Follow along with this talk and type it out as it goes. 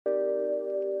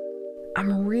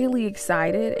I'm really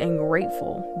excited and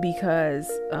grateful because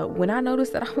when I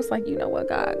noticed that, I was like, you know what,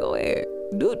 God, go ahead.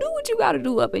 Do what you got to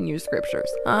do up in your scriptures,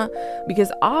 huh?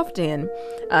 Because often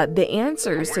the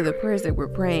answers to the prayers that we're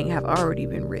praying have already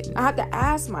been written. I have to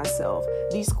ask myself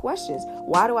these questions.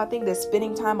 Why do I think that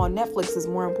spending time on Netflix is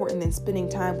more important than spending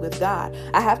time with God?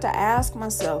 I have to ask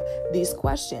myself these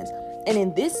questions. And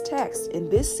in this text, in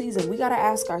this season, we got to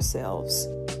ask ourselves,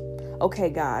 okay,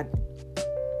 God,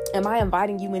 am I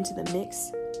inviting you into the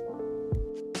mix?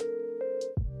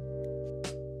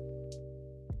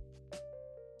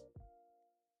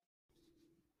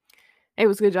 Hey,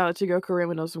 what's good, y'all? It's your girl, Corinne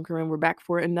with Knows from Corinne. We're back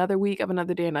for another week of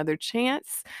Another Day, Another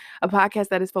Chance, a podcast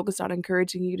that is focused on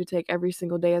encouraging you to take every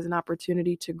single day as an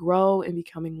opportunity to grow and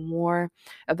becoming more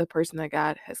of the person that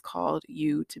God has called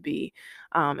you to be.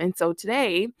 And so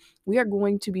today, we are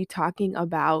going to be talking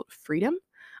about freedom.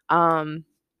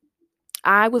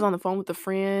 I was on the phone with a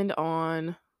friend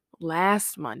on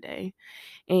last Monday,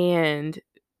 and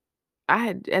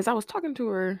as I was talking to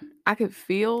her, I could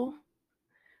feel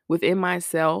within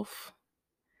myself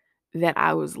that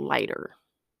I was lighter,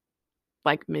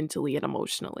 like mentally and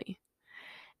emotionally.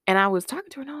 And I was talking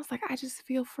to her and I was like, I just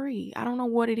feel free. I don't know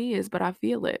what it is, but I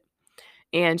feel it.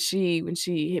 And when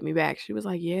she hit me back, she was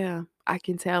like, yeah, I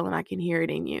can tell and I can hear it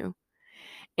in you.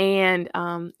 And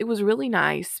it was really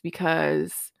nice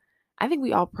because I think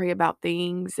we all pray about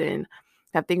things and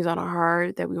have things on our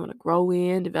heart that we want to grow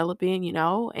in, develop in,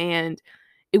 and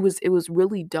it was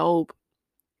really dope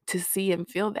to see and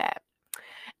feel that.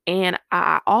 And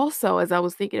I also, as I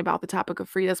was thinking about the topic of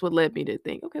free, that's what led me to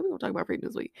think, okay, we're gonna talk about freedom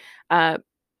this week. But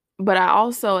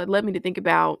it led me to think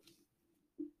about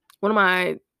one of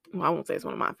my, well, I won't say it's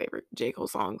one of my favorite J. Cole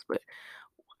songs, but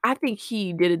I think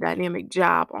he did a dynamic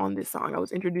job on this song. I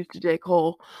was introduced to J.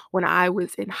 Cole when I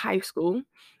was in high school.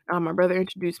 My brother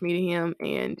introduced me to him,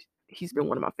 and he's been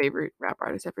one of my favorite rap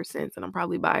artists ever since. And I'm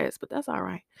probably biased, but that's all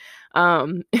right.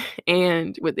 Um,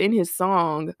 and within his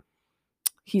song,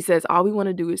 he says, all we want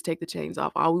to do is take the chains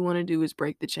off. All we want to do is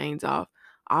break the chains off.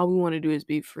 All we want to do is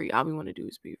be free. All we want to do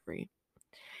is be free.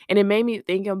 And it made me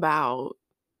think about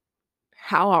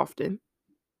how often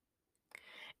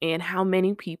and how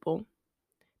many people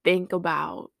think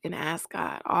about and ask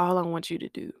God, all I want you to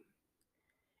do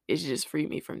is just free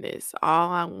me from this.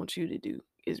 All I want you to do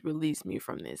is release me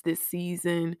from this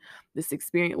season, this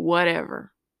experience,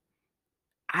 whatever.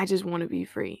 I just want to be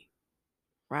free,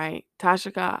 right?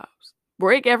 Tasha Cobbs,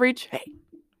 break every chain,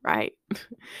 right?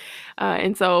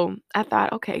 And so I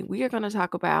thought, okay, we are going to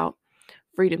talk about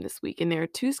freedom this week. And there are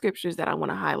two scriptures that I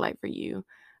want to highlight for you.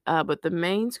 But the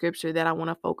main scripture that I want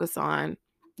to focus on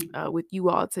with you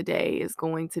all today is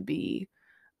going to be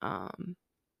um,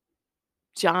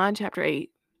 John chapter 8,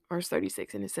 verse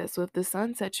 36. And it says, so if the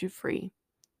Son sets you free,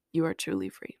 you are truly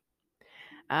free.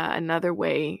 Another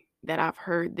way that I've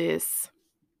heard this,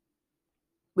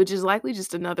 which is likely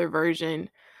just another version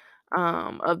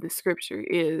of the scripture,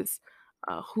 is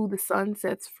who the Son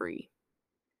sets free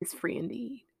is free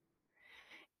indeed.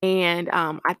 And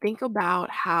I think about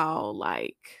how,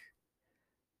 like,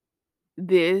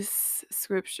 this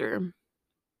scripture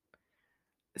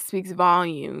speaks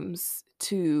volumes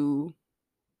to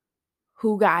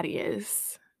who God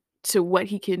is, to what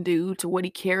he can do, to what he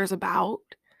cares about,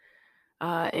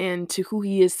 and to who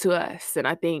he is to us. And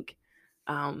I think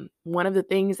one of the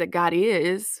things that God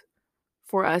is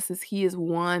for us is he is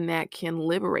one that can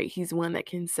liberate, he's one that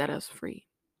can set us free.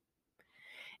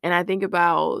 And I think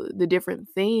about the different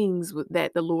things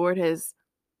that the Lord has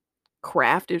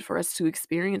crafted for us to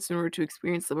experience in order to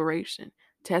experience liberation,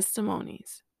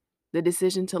 testimonies, the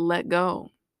decision to let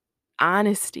go,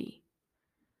 honesty,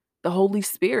 the Holy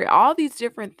Spirit, all these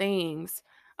different things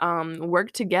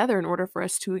work together in order for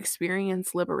us to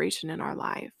experience liberation in our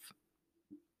life.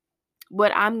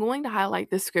 But I'm going to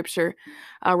highlight this scripture,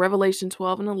 Revelation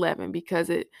 12 and 11, because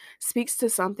it speaks to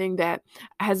something that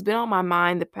has been on my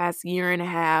mind the past year and a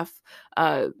half,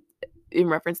 uh, in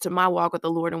reference to my walk with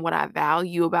the Lord and what I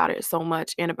value about it so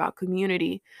much and about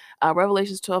community.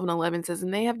 Revelations 12 and 11 says,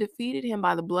 and they have defeated him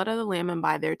by the blood of the Lamb and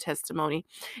by their testimony.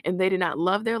 And they did not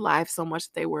love their life so much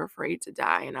that they were afraid to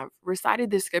die. And I've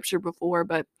recited this scripture before,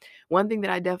 but one thing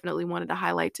that I definitely wanted to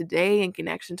highlight today in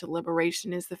connection to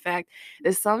liberation is the fact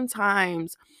that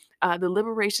sometimes the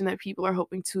liberation that people are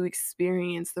hoping to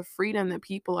experience, the freedom that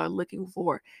people are looking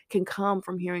for, can come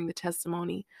from hearing the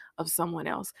testimony of someone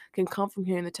else, can come from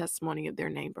hearing the testimony of their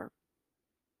neighbor.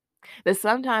 That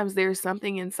sometimes there's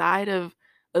something inside of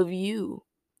you,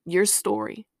 your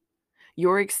story,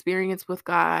 your experience with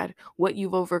God, what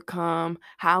you've overcome,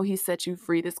 how he set you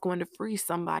free, that's going to free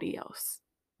somebody else.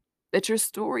 That your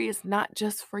story is not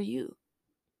just for you.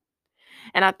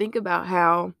 And I think about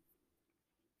how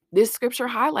this scripture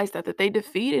highlights that they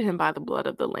defeated him by the blood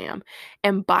of the lamb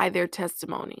and by their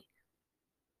testimony.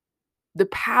 The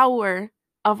power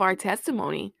of our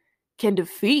testimony can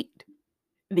defeat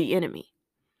the enemy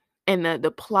and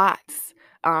the plots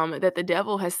that the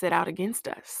devil has set out against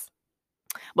us.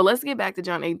 But let's get back to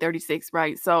John 8:36,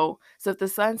 right? So if the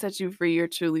Son sets you free, you're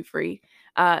truly free.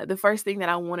 The first thing that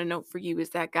I want to note for you is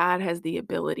that God has the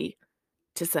ability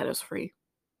to set us free.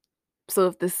 So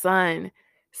if the Son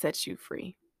sets you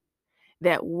free,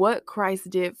 that what Christ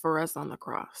did for us on the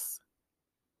cross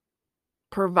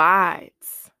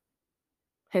provides,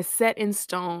 has set in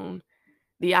stone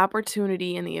the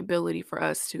opportunity and the ability for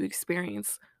us to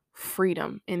experience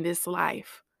freedom in this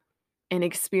life and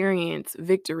experience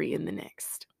victory in the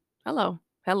next. Hello,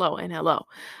 hello, and hello.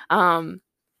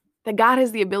 That God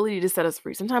has the ability to set us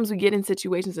free. Sometimes we get in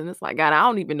situations and it's like, God, I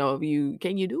don't even know if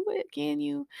can you do it? Can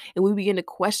you? And we begin to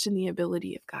question the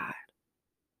ability of God.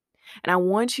 And I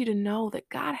want you to know that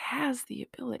God has the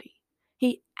ability.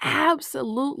 He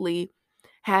absolutely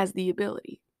has the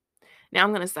ability. Now,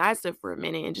 I'm going to sidestep for a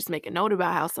minute and just make a note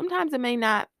about how sometimes it may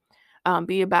not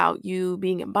be about you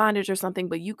being in bondage or something,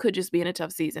 but you could just be in a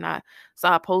tough season. I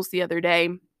saw a post the other day,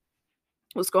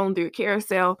 was scrolling through a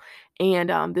carousel,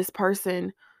 and this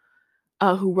person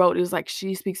who wrote, it was like,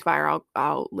 She Speaks Fire.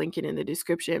 I'll link it in the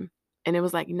description. And it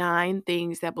was like 9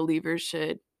 things that believers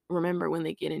should remember when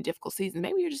they get in difficult seasons.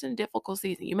 Maybe you're just in a difficult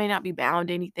season. You may not be bound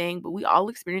to anything, but we all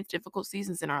experience difficult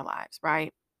seasons in our lives,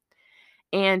 right?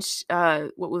 And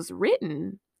what was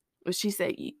written was, she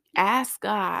said, ask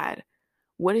God,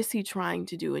 what is he trying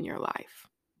to do in your life?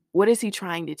 What is he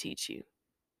trying to teach you?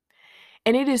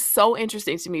 And it is so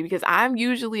interesting to me because I'm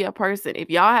usually a person, if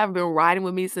y'all have been riding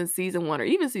with me since season 1 or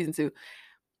even season 2,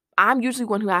 I'm usually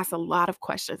one who asks a lot of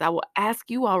questions. I will ask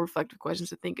you all reflective questions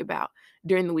to think about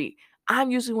during the week.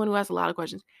 I'm usually one who asks a lot of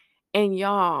questions. And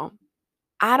y'all,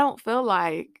 I feel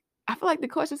like the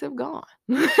questions have gone.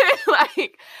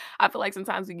 Like, I feel like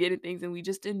sometimes we get in things and we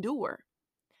just endure.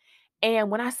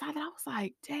 And when I saw that, I was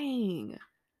like, dang,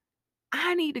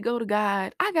 I need to go to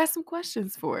God. I got some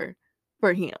questions for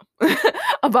him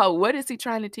about what is he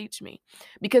trying to teach me?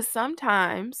 Because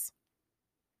sometimes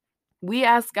we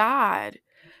ask God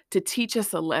to teach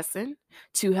us a lesson,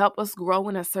 to help us grow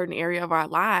in a certain area of our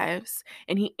lives.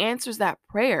 And he answers that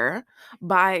prayer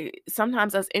by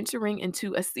sometimes us entering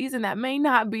into a season that may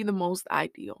not be the most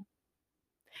ideal,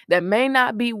 that may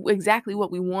not be exactly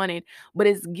what we wanted, but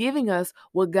it's giving us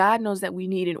what God knows that we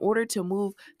need in order to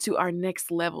move to our next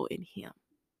level in him.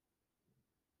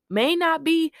 May not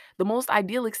be the most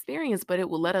ideal experience, but it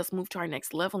will let us move to our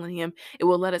next level in him. It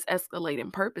will let us escalate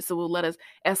in purpose. It will let us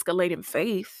escalate in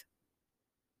faith.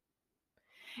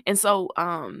 And so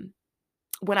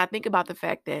when I think about the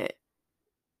fact that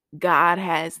God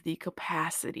has the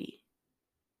capacity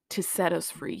to set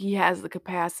us free, he has the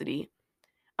capacity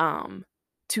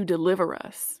to deliver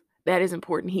us. That is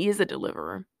important. He is a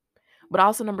deliverer. But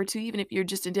also, number 2, even if you're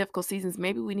just in difficult seasons,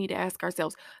 maybe we need to ask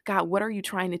ourselves, God, what are you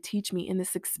trying to teach me in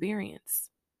this experience?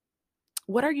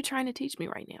 What are you trying to teach me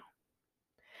right now?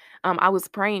 I was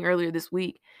praying earlier this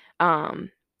week.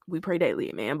 We pray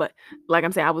daily, man. But like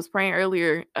I'm saying, I was praying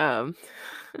earlier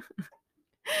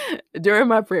during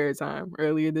my prayer time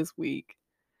earlier this week.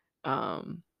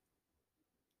 Um,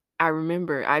 I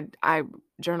remember I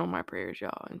journal my prayers,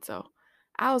 y'all. And so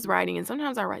I was writing, and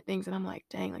sometimes I write things and I'm like,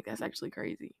 dang, like that's actually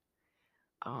crazy.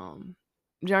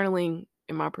 Journaling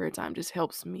in my prayer time just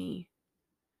helps me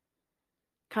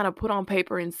kind of put on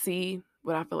paper and see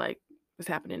what I feel like is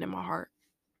happening in my heart.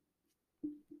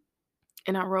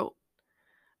 And I wrote,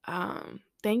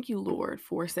 thank you, Lord,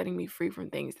 for setting me free from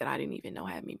things that I didn't even know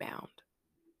had me bound.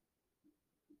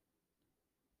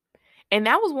 And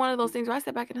that was one of those things where I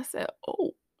sat back and I said,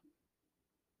 oh,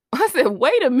 I said,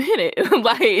 wait a minute.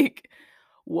 Like,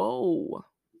 whoa.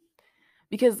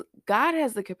 Because God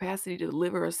has the capacity to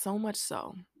deliver us so much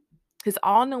so. His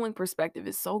all-knowing perspective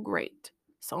is so great,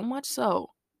 so much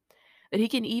so, that he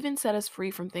can even set us free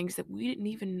from things that we didn't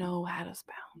even know had us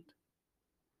bound.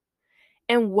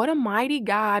 And what a mighty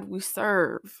God we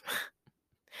serve.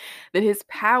 That his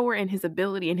power and his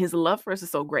ability and his love for us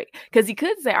is so great. Because he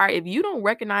could say, all right, if you don't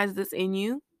recognize this in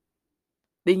you,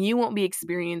 then you won't be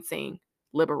experiencing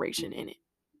liberation in it.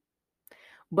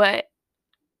 But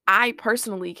I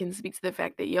personally can speak to the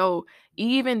fact that,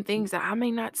 even things that I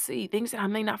may not see, things that I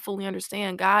may not fully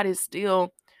understand, God is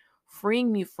still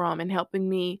freeing me from and helping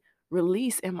me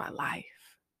release in my life.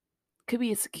 Could be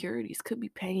insecurities, could be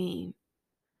pain,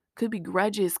 could be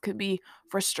grudges, could be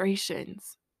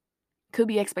frustrations, could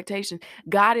be expectations.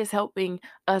 God is helping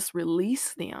us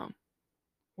release them,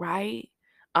 right?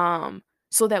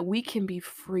 so that we can be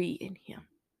free in him,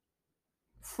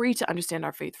 free to understand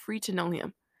our faith, free to know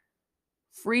him,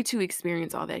 free to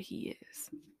experience all that he is.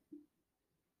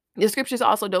 The scripture is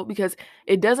also dope because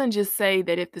it doesn't just say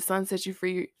that if the Son sets you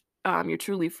free, you're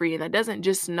truly free. And that doesn't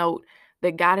just note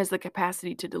that God has the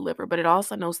capacity to deliver, but it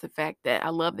also notes the fact that, I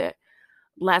love that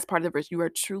last part of the verse, you are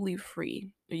truly free.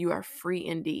 You are free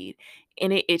indeed.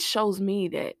 And it shows me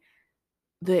that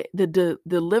the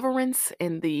deliverance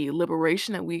and the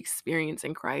liberation that we experience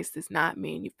in Christ is not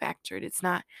manufactured. It's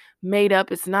not made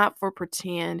up. It's not for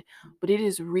pretend, but it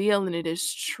is real and it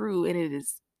is true and it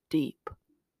is deep.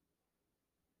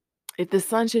 If the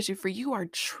Son sets you free, you are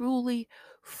truly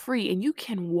free and you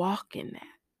can walk in that.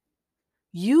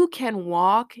 You can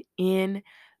walk in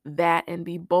that and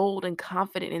be bold and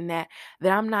confident in that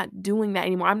I'm not doing that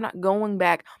anymore. I'm not going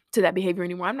back to that behavior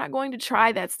anymore. I'm not going to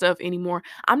try that stuff anymore.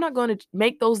 I'm not going to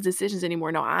make those decisions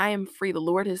anymore. No, I am free. The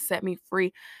Lord has set me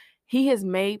free. He has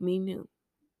made me new.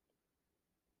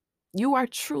 You are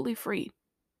truly free.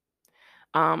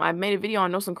 I made a video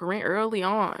on Know Some Korean early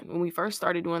on when we first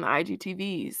started doing the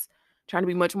IGTVs, trying to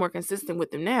be much more consistent with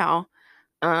them now.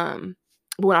 But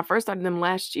when I first started them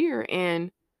last year,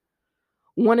 and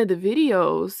one of the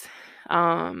videos,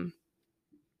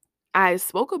 I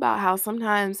spoke about how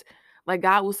sometimes like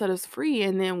God will set us free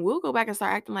and then we'll go back and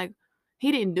start acting like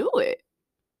he didn't do it.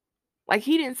 Like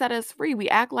he didn't set us free. We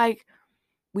act like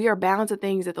we are bound to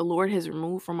things that the Lord has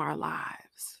removed from our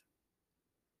lives.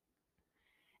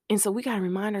 And so we got to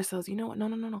remind ourselves, you know what?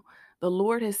 No. The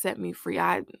Lord has set me free.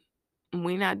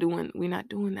 We're not doing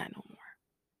that no more.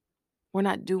 We're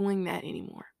not doing that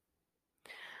anymore.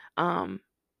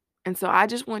 And so I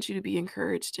just want you to be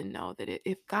encouraged to know that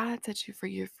if God sets you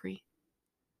free, you're free.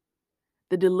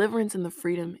 The deliverance and the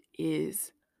freedom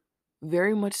is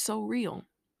very much so real.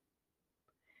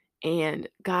 And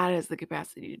God has the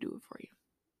capacity to do it for you.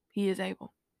 He is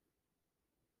able.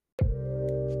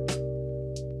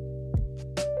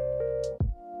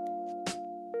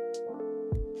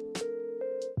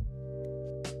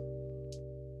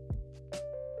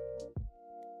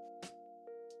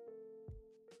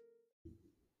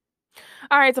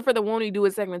 All right, so for the Won't He Do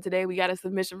It segment today, we got a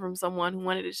submission from someone who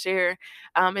wanted to share.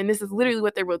 And this is literally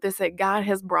what they wrote. They said, God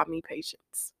has brought me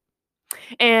patience.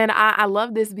 And I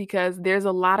love this because there's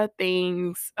a lot of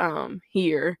things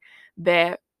here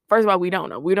that, first of all, we don't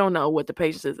know. We don't know what the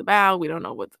patience is about. We don't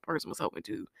know what the person was hoping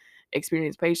to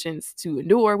experience patience to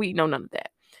endure. We know none of that.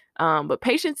 But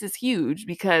patience is huge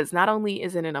because not only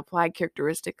is it an applied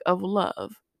characteristic of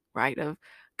love, right? Of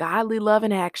godly love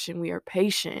in action. We are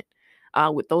patient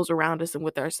with those around us and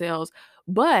with ourselves,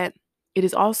 but it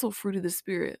is also fruit of the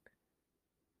Spirit,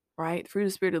 right? Fruit of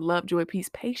the Spirit of love, joy, peace,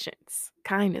 patience,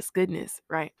 kindness, goodness,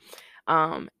 right?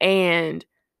 And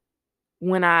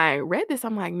when I read this,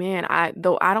 I'm like, man,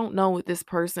 though I don't know what this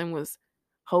person was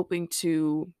hoping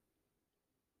to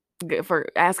get for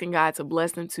asking God to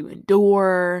bless them to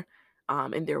endure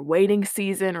in their waiting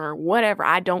season or whatever.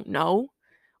 I don't know.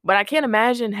 But I can't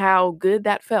imagine how good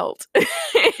that felt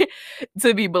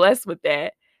to be blessed with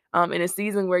that in a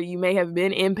season where you may have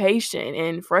been impatient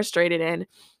and frustrated and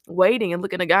waiting and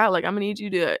looking to God like, I'm going to need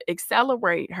you to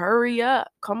accelerate, hurry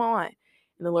up, come on.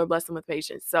 And the Lord bless them with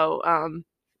patience. So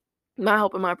my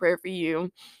hope and my prayer for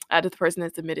you, to the person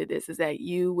that submitted this, is that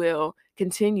you will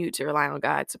continue to rely on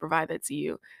God to provide that to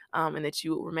you, and that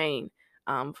you will remain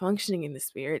functioning in the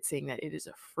Spirit, seeing that it is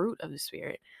a fruit of the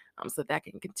Spirit, so that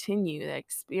can continue that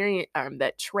experience,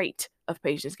 that trait of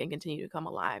patience can continue to come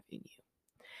alive in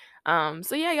you.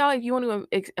 So yeah, y'all, if you want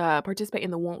to participate in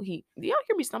the Won't He, do y'all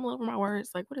hear me stumbling over my words?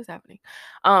 Like, what is happening?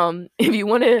 If you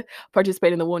want to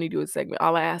participate in the Won't He Do It segment,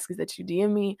 all I ask is that you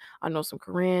DM me on Know Some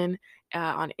Korean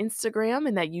on Instagram,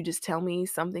 and that you just tell me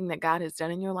something that God has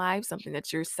done in your life, something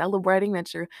that you're celebrating,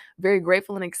 that you're very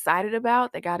grateful and excited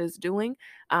about that God is doing.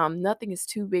 Nothing is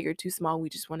too big or too small. We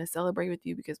just want to celebrate with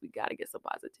you because we got to get some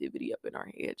positivity up in our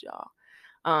head, y'all.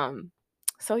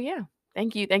 So yeah,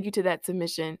 thank you to that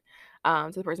submission,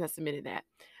 to the person that submitted that.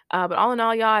 But all in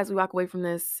all, y'all, as we walk away from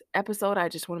this episode, I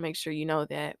just want to make sure you know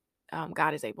that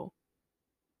God is able.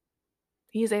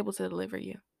 He is able to deliver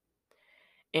you.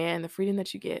 And the freedom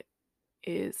that you get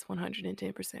is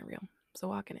 110% real. So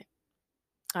walk in it.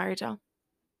 All right, y'all.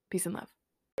 Peace and love.